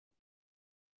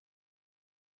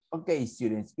Okay,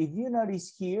 students, if you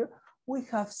notice here, we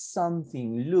have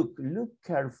something. Look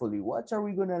carefully. What are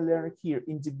we going to learn here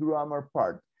in the grammar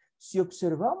part? Si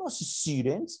observamos,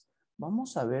 students,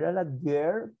 vamos a ver a la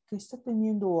girl que está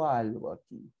teniendo algo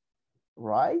aquí.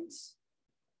 Right?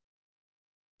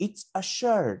 It's a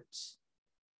shirt.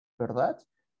 ¿Verdad?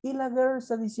 Y la girl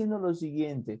está diciendo lo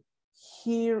siguiente.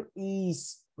 Here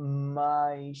is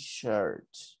my shirt.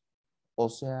 O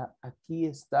sea, aquí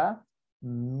está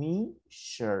mi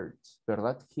shirt,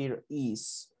 ¿verdad? Here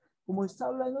is. Como está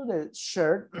hablando del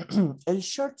shirt, el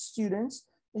shirt, students,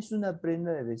 es una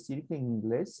prenda de vestir que en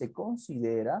inglés se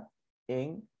considera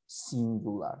en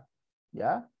singular,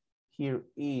 ¿ya? Here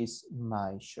is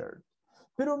my shirt.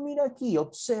 Pero mira aquí,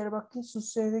 observa qué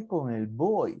sucede con el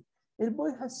boy. El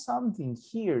boy has something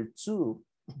here too.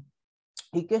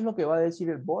 ¿Y qué es lo que va a decir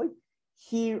el boy?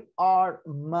 Here are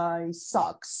my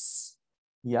socks,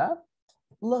 ¿ya?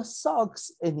 Los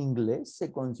socks en inglés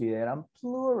se consideran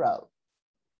plural.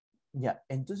 Ya,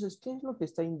 entonces, ¿qué es lo que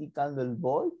está indicando el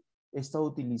boy? Está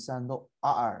utilizando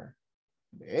are.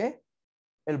 ¿Ve?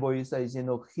 El boy está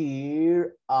diciendo,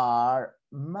 here are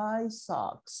my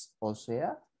socks. O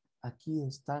sea, aquí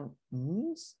están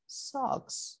mis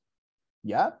socks.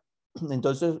 ¿Ya?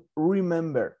 Entonces,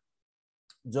 remember,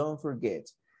 don't forget.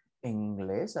 En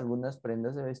inglés, algunas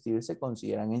prendas de vestir se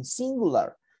consideran en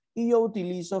singular. Y yo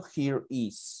utilizo here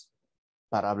is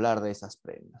para hablar de esas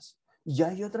prendas. Y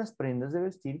hay otras prendas de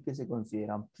vestir que se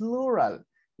consideran plural.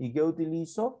 ¿Y que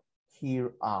utilizo?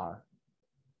 Here are.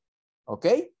 ¿Ok?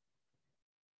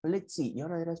 Let's see. Y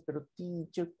ahora dirás, pero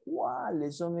teacher,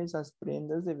 ¿cuáles son esas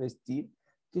prendas de vestir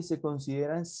que se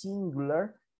consideran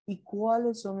singular? ¿Y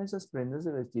cuáles son esas prendas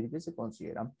de vestir que se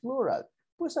consideran plural?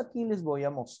 Pues aquí les voy a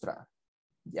mostrar.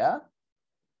 ¿Ya?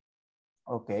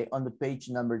 Okay, on the page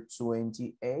number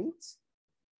 28.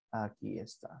 Aquí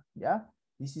está, ¿ya?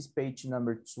 This is page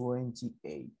number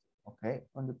 28. Okay,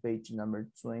 on the page number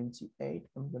 28,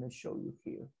 I'm going to show you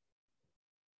here.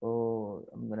 Oh,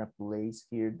 I'm going to place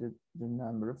here the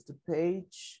number of the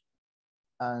page.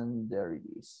 And there it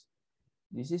is.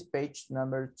 This is page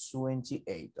number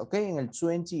 28. Okay, en el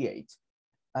 28.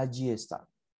 Allí está.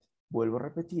 Vuelvo a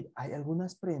repetir, hay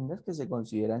algunas prendas que se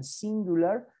consideran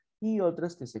singular y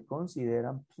otras que se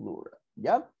consideran plural,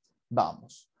 ¿ya?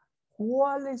 Vamos.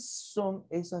 ¿Cuáles son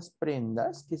esas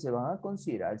prendas que se van a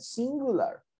considerar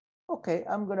singular? Ok,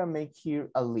 I'm gonna make here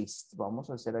a list. Vamos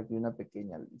a hacer aquí una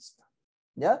pequeña lista,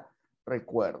 ¿ya?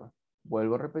 Recuerda,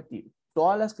 vuelvo a repetir,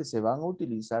 todas las que se van a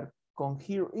utilizar con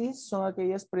here is son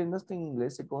aquellas prendas que en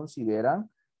inglés se consideran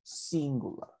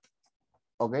singular.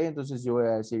 Ok, entonces yo voy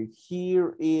a decir,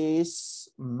 here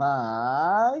is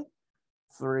my,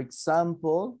 for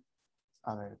example,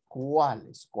 a ver,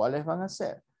 ¿cuáles? ¿Cuáles van a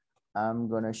ser? I'm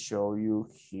gonna show you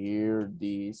here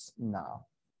this now.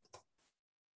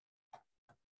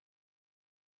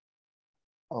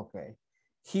 Okay,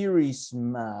 here is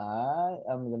my,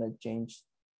 I'm gonna change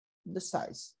the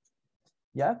size.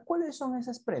 ¿Ya? ¿Cuáles son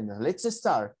esas prendas? Let's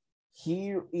start.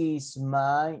 Here is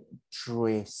my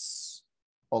dress.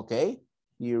 Okay.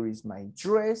 Here is my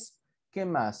dress. ¿Qué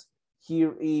más?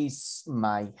 Here is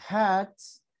my hat.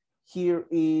 Here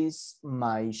is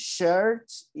my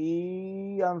shirt.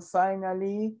 And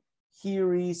finally,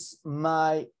 here is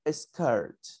my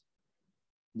skirt.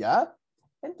 ¿Ya?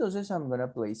 Entonces, I'm going to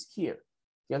place here.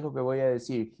 ¿Qué es lo que voy a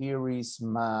decir? Here is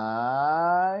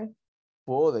my,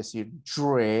 puedo decir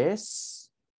dress.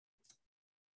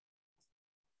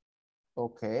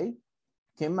 Ok.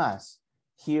 ¿Qué más?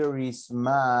 Here is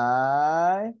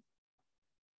my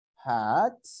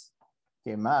hat.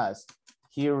 ¿Qué más?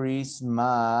 Here is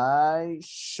my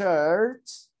shirt.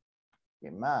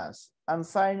 ¿Qué más? And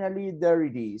finally, there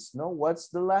it is. No, what's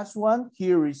the last one?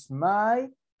 Here is my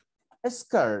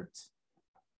skirt.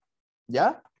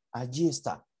 ¿Ya? Allí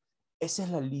está. Esa es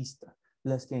la lista.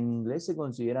 Las que en inglés se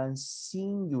consideran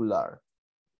singular.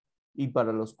 Y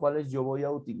para los cuales yo voy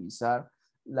a utilizar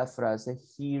la frase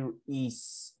here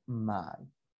is my.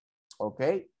 Ok,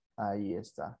 ahí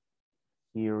está.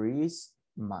 Here is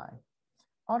my.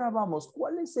 Ahora vamos,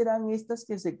 ¿cuáles serán estas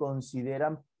que se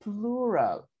consideran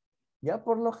plural? Ya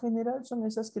por lo general son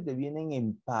esas que te vienen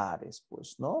en pares,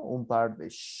 pues, ¿no? Un par de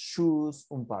shoes,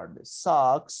 un par de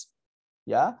socks,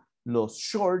 ¿ya? Los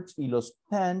shorts y los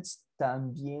pants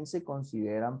también se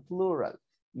consideran plural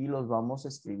y los vamos a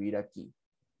escribir aquí.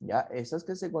 ¿Ya? Esas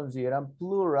que se consideran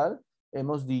plural,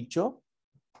 hemos dicho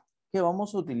que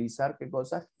vamos a utilizar, ¿qué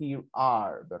cosa? Here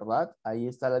are, ¿verdad? Ahí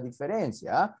está la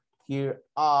diferencia. Here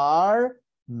are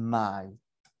my.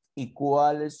 ¿Y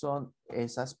cuáles son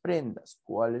esas prendas?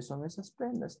 ¿Cuáles son esas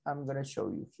prendas? I'm going to show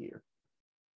you here.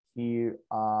 Here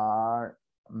are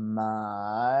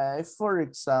my my, for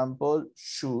example,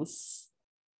 shoes.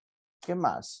 ¿Qué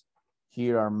más?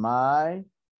 Here are my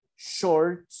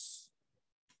shorts.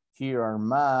 Here are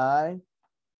my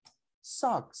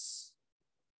socks.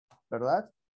 ¿Verdad?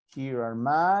 Here are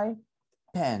my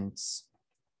pants.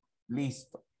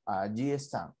 Listo. Allí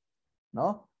están.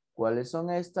 ¿No? ¿Cuáles son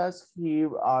estas?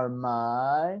 Here are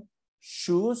my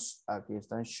shoes. Aquí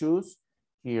están shoes.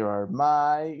 Here are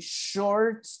my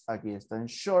shorts. Aquí están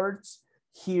shorts.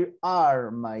 Here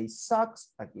are my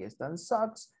socks. Aquí están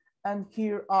socks. And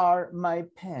here are my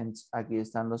pants. Aquí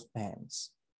están los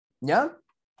pants. ¿Ya?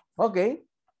 Ok.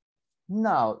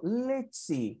 Now, let's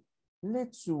see.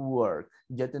 Let's work.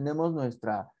 Ya tenemos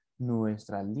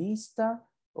nuestra lista.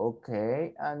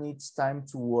 Okay, and it's time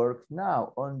to work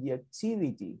now on the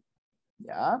activity.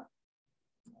 Yeah,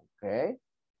 okay.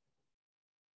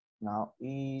 Now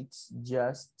it's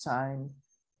just time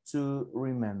to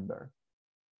remember.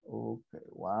 Okay,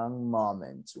 one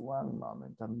moment.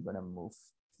 I'm gonna move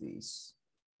this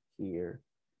here.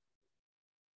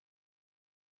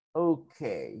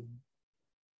 Okay.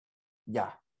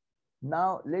 Yeah.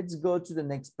 Now let's go to the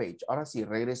next page. Ahora sí,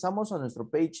 regresamos a nuestro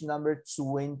page number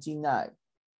 29.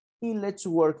 Y let's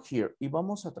work here. Y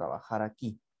vamos a trabajar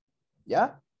aquí.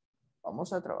 ¿Ya?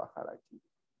 Vamos a trabajar aquí.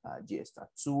 Allí está.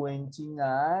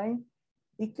 29.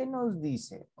 ¿Y qué nos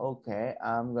dice? Okay,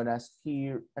 I'm going to ask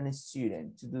here a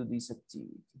student to do this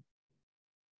activity.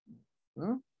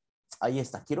 Ahí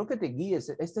está. Quiero que te guíes.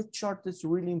 Este chart es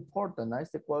really important. ¿No?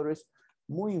 Este cuadro es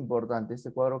muy importante.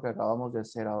 Este cuadro que acabamos de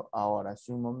hacer ahora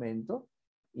hace un momento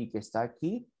y que está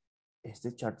aquí.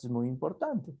 Este chart es muy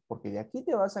importante porque de aquí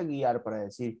te vas a guiar para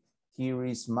decir here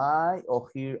is my or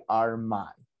here are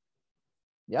my.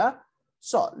 Yeah?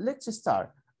 So let's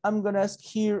start. I'm going to ask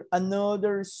here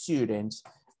another student.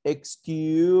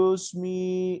 Excuse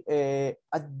me,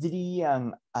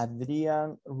 Adrian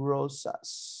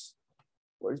Rosas.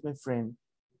 Where's my friend?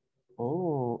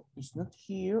 Oh, it's not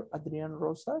here, Adrian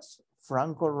Rosas.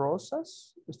 Franco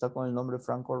Rosas. Está con el nombre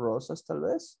Franco Rosas, tal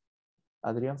vez.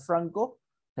 Adrián Franco.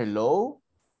 Hello.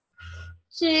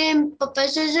 Sí, papá,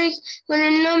 yo soy con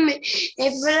el nombre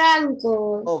de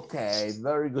Franco. Ok,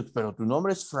 very good. ¿Pero tu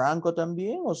nombre es Franco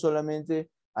también o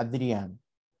solamente Adrián?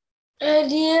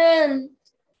 Adrián.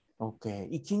 Ok,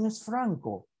 ¿y quién es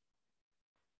Franco?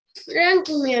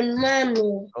 Franco, mi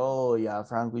hermano. Oh, yeah,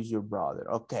 Franco is your brother.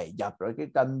 Ok, ya, pero hay que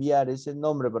cambiar ese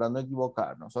nombre para no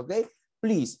equivocarnos, ok?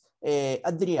 Please,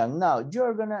 Adrián, now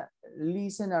you're gonna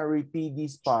listen and repeat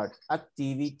this part.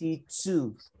 Activity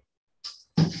 2.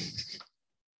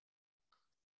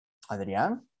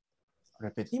 Adrián,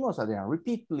 repetimos, Adrián.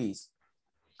 Repeat, please.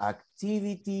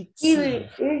 Activity 2.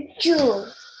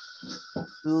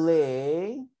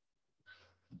 Play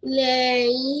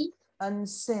Lay and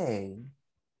say.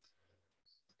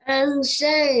 and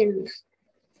say.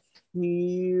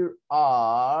 Here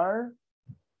are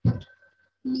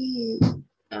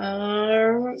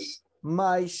Are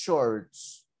my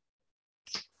shorts.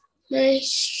 my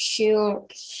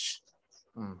shorts.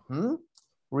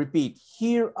 Repeat.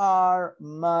 Here are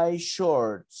my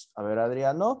shorts. A ver,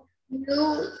 Adriano.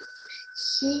 No,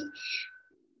 he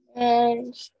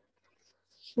has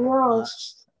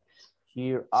shorts.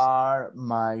 Here are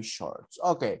my shorts.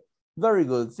 Okay, very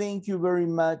good. Thank you very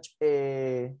much,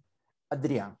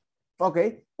 Adrian.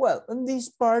 Okay, well, in this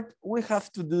part, we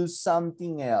have to do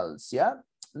something else, yeah?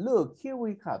 Look, here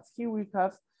we have,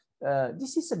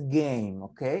 this is a game,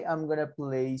 okay? I'm gonna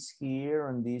place here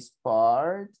on this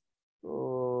part.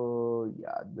 Oh,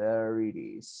 yeah, there it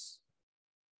is.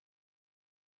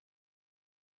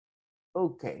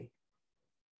 Okay.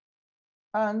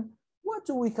 And what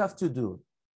do we have to do?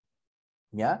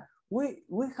 Yeah, we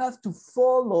have to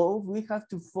follow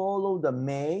the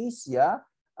maze, yeah?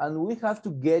 And we have to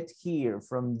get here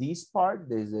from this part,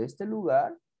 desde este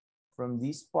lugar, from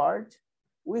this part,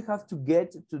 we have to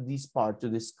get to this part, to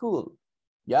the school,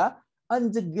 yeah?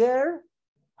 And the girl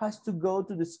has to go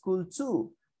to the school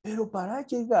too. Pero para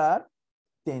llegar,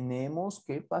 tenemos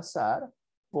que pasar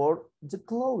por the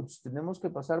clothes. Tenemos que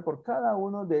pasar por cada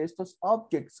uno de estos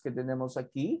objects que tenemos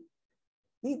aquí.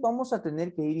 Y vamos a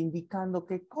tener que ir indicando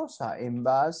qué cosa en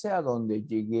base a donde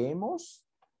lleguemos,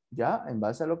 ya, en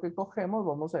base a lo que cogemos,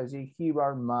 vamos a decir, here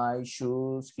are my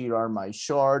shoes, here are my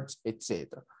shorts,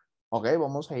 etc. Ok,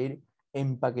 vamos a ir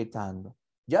empaquetando,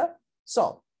 ¿ya?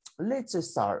 So, let's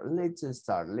start.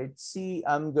 Let's see,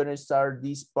 I'm gonna start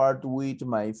this part with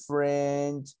my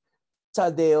friend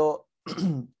Tadeo,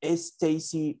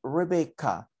 Stacy,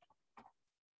 Rebecca.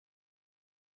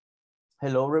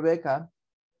 Hello, Rebecca.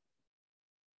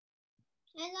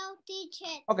 Hello,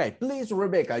 teacher. Okay, please,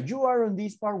 Rebecca, you are on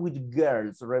this part with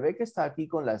girls. Rebecca está aquí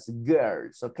con las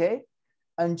girls, okay?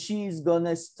 And she is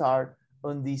gonna start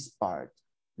on this part.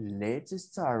 Let's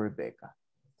start, Rebecca.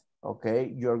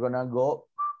 Okay, you're gonna go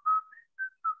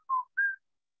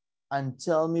and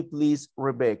tell me, please,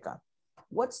 Rebecca,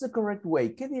 what's the correct way?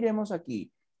 ¿Qué diremos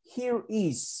aquí? Here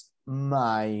is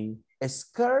my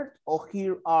skirt or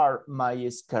here are my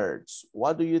skirts?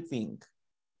 What do you think?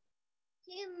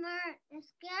 Here my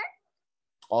skirt.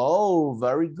 Oh,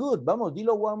 very good. Vamos,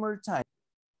 dilo one more time.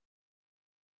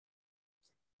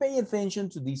 Pay attention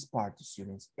to this part,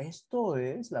 students. Esto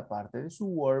es la parte de su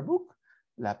workbook,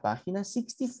 la página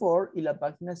 64 y la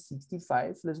página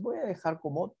 65. Les voy a dejar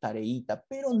como tareita,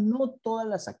 pero no todas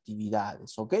las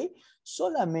actividades, ¿ok?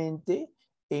 Solamente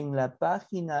en la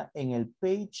página, en el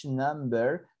page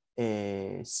number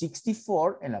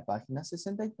 64, en la página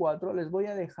 64, les voy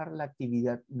a dejar la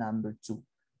actividad number 2,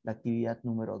 la actividad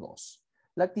número 2.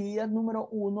 La actividad número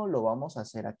 1 lo vamos a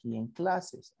hacer aquí en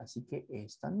clases, así que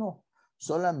esta no.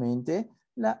 Solamente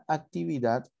la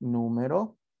actividad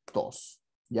número 2,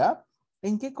 ¿ya?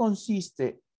 ¿En qué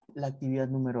consiste la actividad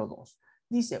número 2?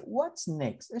 Dice, what's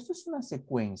next? Esto es una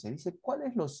secuencia. Dice, ¿cuál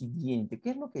es lo siguiente?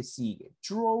 ¿Qué es lo que sigue?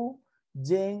 Draw,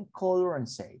 then color and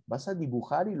save. Vas a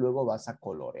dibujar y luego vas a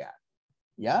colorear,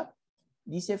 ¿ya?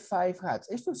 Dice 5 hats.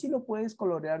 Esto sí lo puedes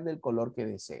colorear del color que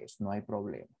desees, no hay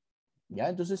problema. ¿Ya?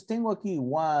 Entonces tengo aquí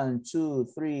 1,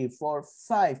 2, 3, 4,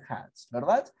 5 hats,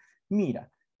 ¿verdad?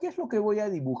 Mira, ¿qué es lo que voy a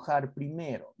dibujar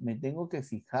primero? Me tengo que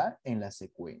fijar en la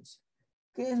secuencia.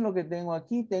 ¿Qué es lo que tengo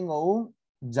aquí? Tengo un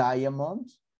diamond,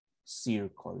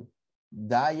 circle.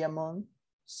 Diamond,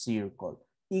 circle.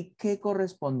 ¿Y qué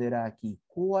corresponderá aquí?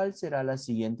 ¿Cuál será la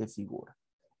siguiente figura?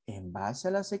 En base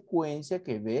a la secuencia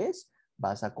que ves,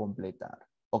 vas a completar.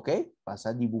 ¿Ok? Vas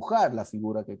a dibujar la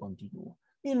figura que continúa.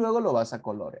 Y luego lo vas a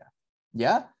colorear.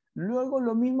 ¿Ya? Luego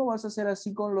lo mismo vas a hacer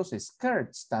así con los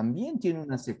skirts. También tiene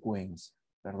una secuencia,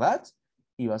 ¿verdad?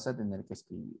 Y vas a tener que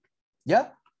escribir.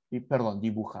 ¿Ya? Y, perdón,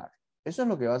 dibujar. Eso es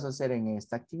lo que vas a hacer en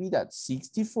esta actividad.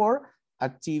 64,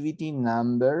 activity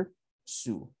number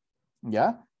 2.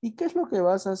 ¿Ya? ¿Y qué es lo que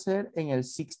vas a hacer en el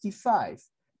 65?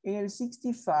 En el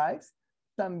 65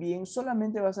 también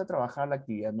solamente vas a trabajar la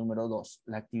actividad número 2.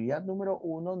 La actividad número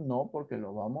 1 no, porque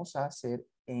lo vamos a hacer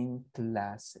en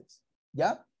clases.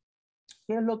 ¿Ya?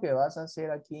 ¿Qué es lo que vas a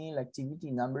hacer aquí en la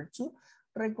activity number 2?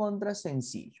 Recontra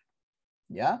sencillo,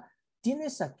 ¿ya?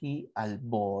 Tienes aquí al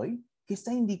boy que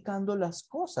está indicando las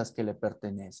cosas que le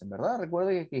pertenecen, ¿verdad?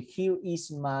 Recuerda que here is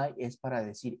my es para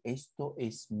decir esto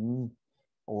es mí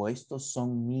o estos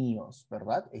son míos,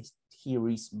 ¿verdad?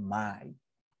 Here is my.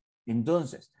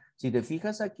 Entonces, si te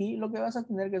fijas aquí, lo que vas a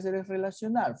tener que hacer es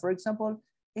relacionar. Por ejemplo,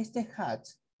 este hat,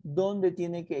 ¿dónde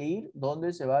tiene que ir?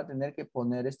 ¿Dónde se va a tener que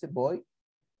poner este boy?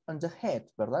 On the head,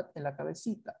 ¿verdad? En la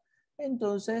cabecita.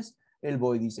 Entonces, el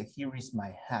boy dice, here is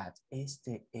my hat.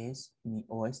 Este es mi,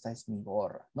 o esta es mi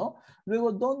gorra, ¿no?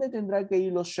 Luego, ¿dónde tendrá que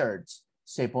ir los shirts?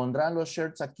 ¿Se pondrán los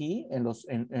shirts aquí,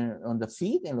 on the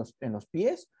feet, en los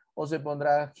pies? ¿O se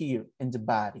pondrá here, in the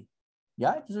body?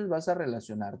 ¿Ya? Entonces vas a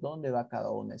relacionar dónde va cada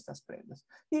una de estas prendas.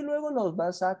 Y luego los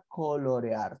vas a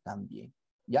colorear también,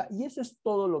 ¿ya? Y eso es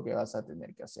todo lo que vas a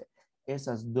tener que hacer.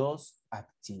 Esas dos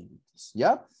activities,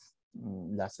 ¿ya?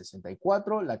 La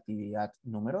 64, la actividad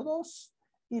número 2,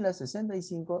 y la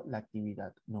 65, la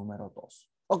actividad número 2.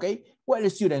 Okay, well,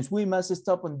 students, we must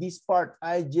stop on this part.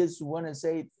 I just want to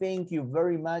say thank you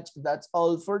very much. That's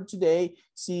all for today.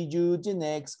 See you the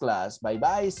next class.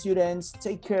 Bye-bye, students.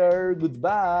 Take care.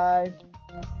 Goodbye.